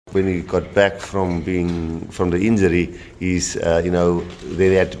When he got back from the injury, he's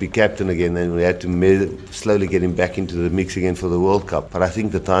they had to be captain again, and we had to slowly get him back into the mix again for the World Cup. But I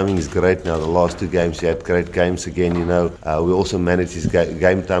think the timing is great now. The last 2 games, he had great games again. We also managed his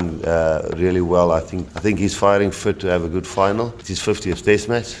game time really well. I think he's firing fit to have a good final. It's his 50th Test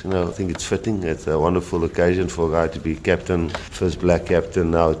match. I think it's fitting. It's a wonderful occasion for a guy to be captain, first black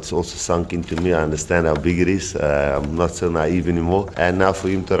captain. Now it's also sunk into me. I understand how big it is. I'm not so naive anymore. And now for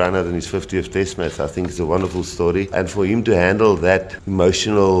him to run out in his 50th Test match, I think it's a wonderful story. And for him to handle that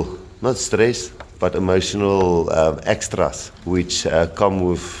emotional, not stress, but emotional extras which come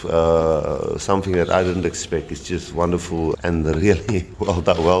with something that I didn't expect. It's just wonderful and really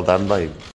well done by him.